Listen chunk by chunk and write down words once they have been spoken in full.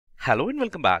Hello and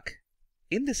welcome back.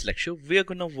 In this lecture, we are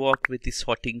going to work with the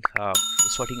sorting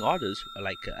orders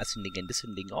like ascending and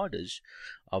descending orders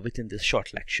within this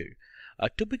short lecture.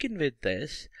 To begin with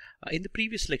this, in the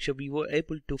previous lecture, we were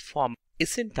able to form a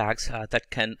syntax that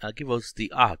can give us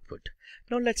the output.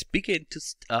 Now let's begin to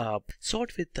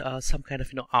sort with some kind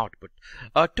of output.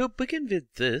 To begin with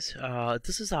this,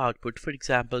 this is the output. For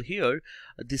example, here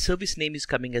the service name is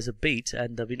coming as a base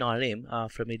and the winner name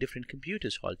from a different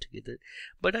computers altogether.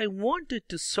 But I wanted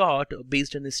to sort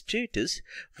based on the status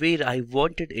where I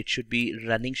wanted it should be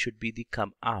running, should be the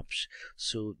come apps.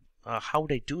 So how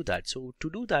would I do that? So to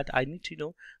do that, I need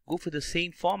to go for the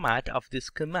same format of this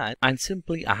command, and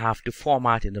simply I have to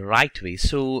format in the right way.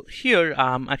 So here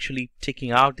I'm actually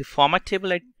taking out the format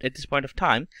table at this point of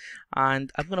time,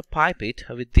 and I'm going to pipe it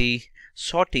with the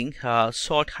sorting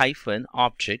sort hyphen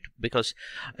object, because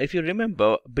if you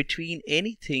remember, between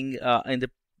anything in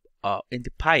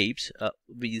the pipes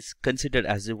is considered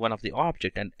as one of the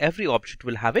object, and every object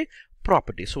will have a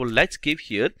property. So let's give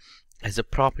here as a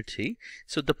property.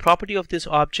 So the property of this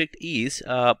object is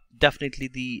definitely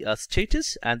the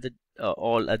status and the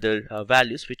all other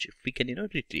values which we can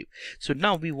retrieve. So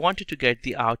now we wanted to get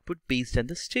the output based on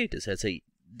the status as I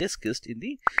discussed in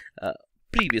the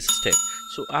previous step.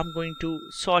 So I'm going to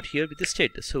sort here with the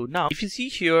status. So now if you see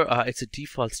here, it's a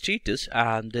default status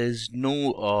and there's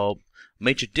no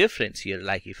major difference here.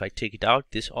 Like if I take it out,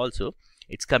 this also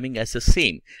it's coming as the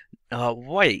same.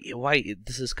 Why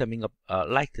this is coming up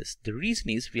like this? The reason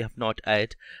is we have not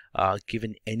yet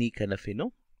given any kind of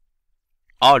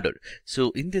order.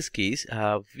 So in this case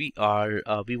we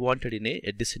wanted in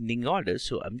a descending order,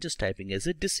 so I'm just typing as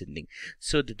a descending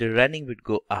so that the running would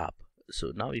go up.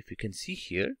 So now if you can see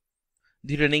here,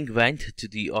 the running went to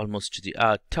the almost to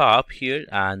the top here,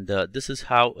 and this is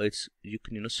how you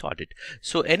can sort it.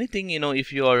 So anything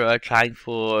if you are trying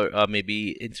for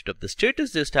maybe instead of the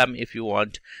status this time, if you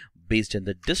want based on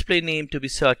the display name to be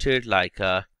sorted, like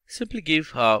simply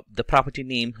give the property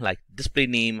name like display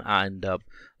name, and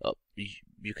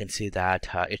you can say that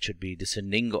it should be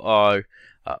descending or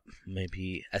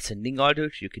maybe ascending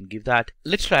order. You can give that.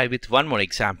 Let's try with one more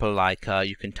example, like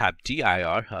you can type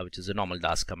dir which is a normal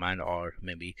DAS command, or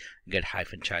maybe get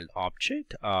hyphen child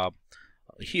object.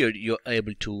 Here you're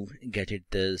able to get it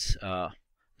this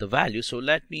the value. So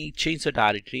let me change the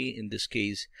directory in this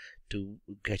case to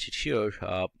get it here.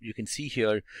 You can see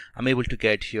here I'm able to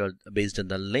get here based on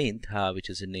the length which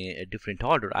is in a different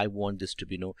order. I want this to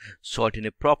be sort in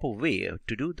a proper way.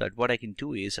 To do that, what I can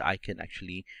do is I can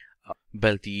actually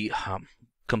build the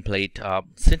complete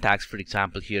syntax. For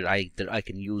example, here I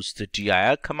can use the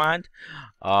dir command,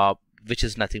 which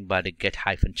is nothing but a get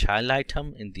hyphen child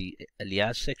item in the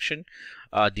alias section.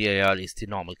 Dir is the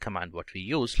normal command what we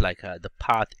use, like the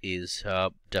path is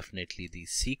definitely the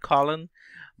C colon,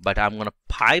 but I'm going to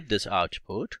pipe this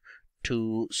output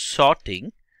to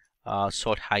sorting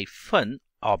sort hyphen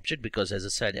object, because as I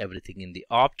said, everything in the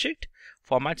object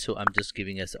format. So I'm just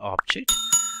giving as object,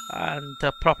 and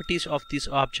the properties of this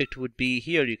object would be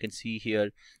here. You can see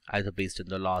here either based on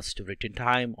the last written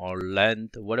time or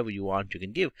length, whatever you want you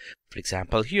can give. For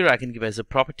example, here I can give as a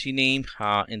property name.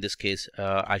 In this case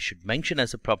I should mention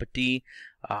as a property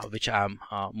which I'm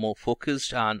more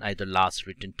focused on, either last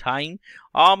written time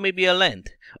or maybe a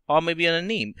length or maybe a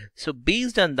name. So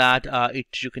based on that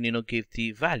you can give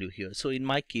the value here. So in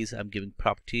my case I'm giving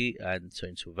property and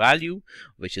so value,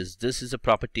 which is this is a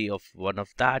property of one of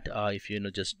that. If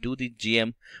you just do the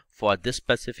gm for this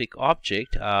specific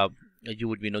object, you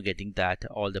would be getting that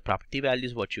all the property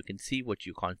values, what you can see, what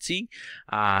you can't see,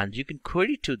 and you can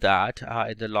query to that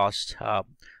in the last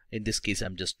in this case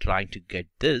I'm just trying to get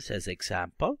this as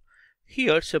example.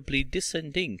 Here simply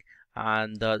descending,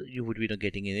 and you would be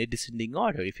getting in a descending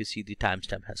order. If you see, the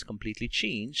timestamp has completely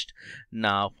changed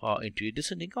now into a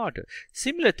descending order.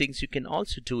 Similar things you can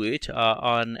also do it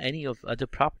on any of other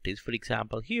properties. For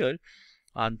example, here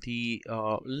on the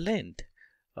length,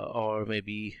 or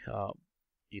maybe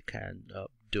you can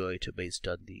do it based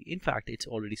on the, in fact it's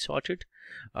already sorted,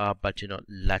 but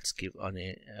let's give on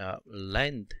a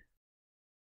length.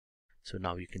 So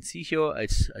now you can see here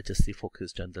it's just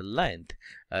focused on the length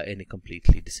in a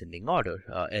completely descending order.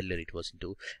 Earlier it was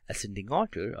into ascending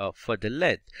order for the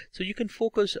length. So you can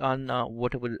focus on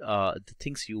whatever the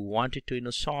things you wanted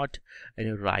to sort in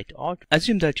a right order.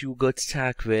 Assume that you got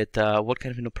stuck with what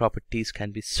kind of properties can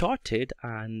be sorted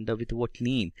and with what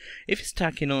name. If you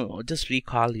stuck, just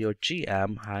recall your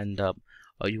GM, and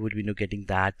you would be getting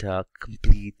that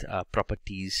complete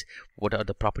properties, what are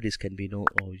the properties can be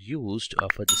used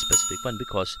for this specific one.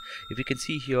 Because if you can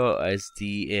see here as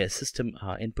the system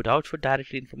input output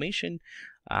directory information,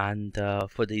 and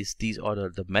for these order,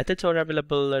 the methods are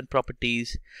available and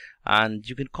properties, and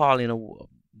you can call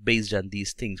based on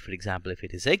these things. For example, if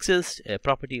it is exists, a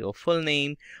property or full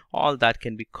name, all that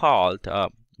can be called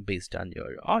based on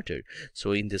your order.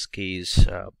 So in this case,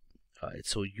 it's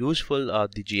so useful,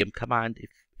 the gm command.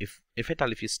 If at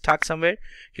all, if you're stuck somewhere,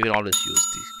 you can always use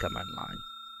the command line.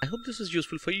 I hope this is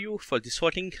useful for you for the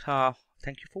sorting.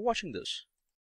 Thank you for watching this.